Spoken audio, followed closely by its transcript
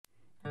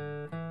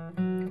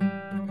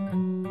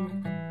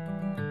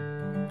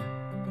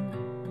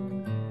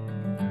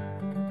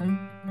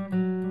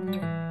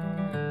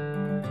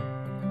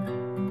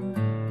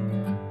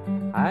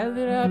I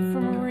lit out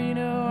from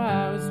Reno,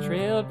 I was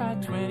trailed by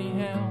 20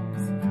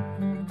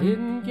 hounds.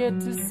 Didn't get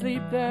to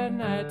sleep that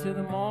night till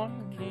the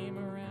morning came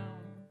around.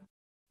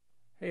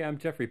 Hey, I'm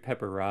Jeffrey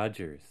Pepper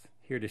Rodgers,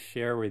 here to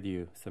share with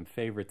you some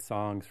favorite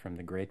songs from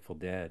the Grateful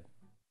Dead.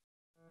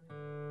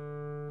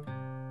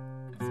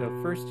 So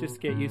first, just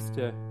get used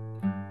to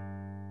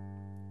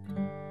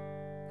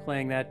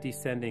playing that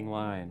descending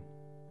line.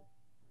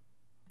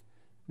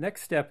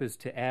 Next step is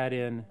to add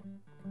in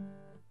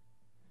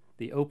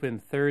the open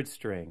third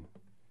string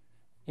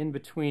in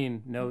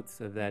between notes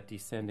of that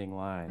descending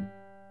line.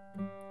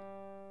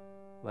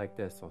 Like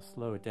this. I'll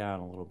slow it down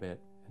a little bit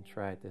and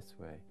try it this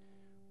way.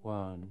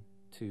 1,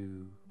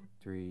 2,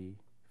 3,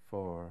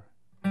 4.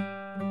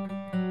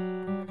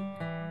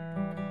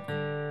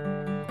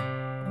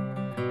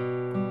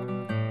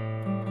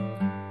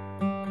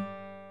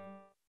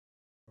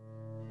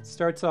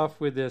 Starts off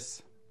with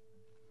this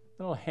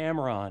little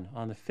hammer-on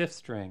the 5th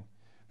string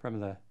from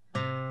the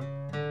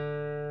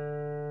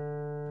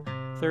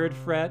 3rd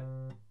fret,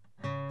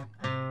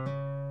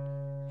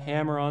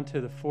 hammer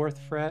onto the 4th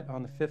fret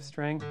on the 5th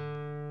string,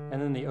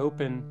 and then the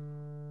open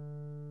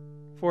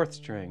 4th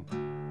string.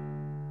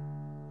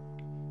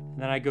 And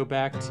then I go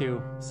back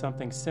to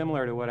something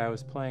similar to what I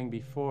was playing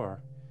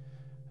before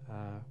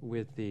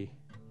with the...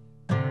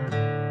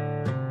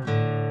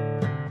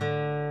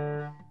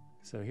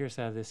 So here's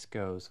how this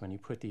goes when you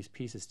put these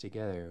pieces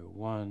together.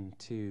 1,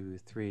 2,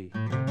 3.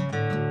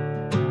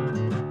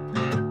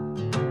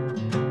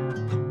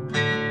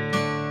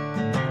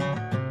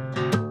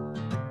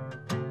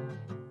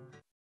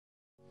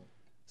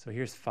 So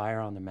here's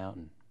Fire on the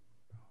Mountain.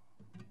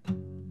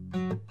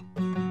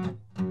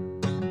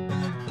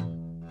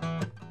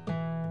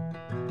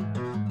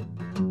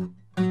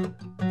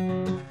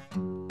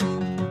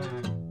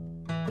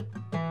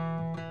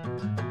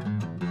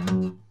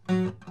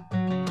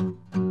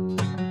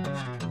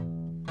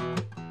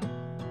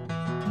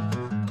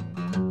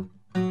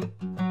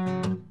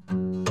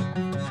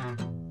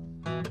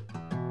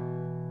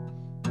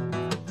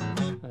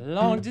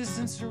 Long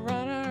distance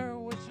runner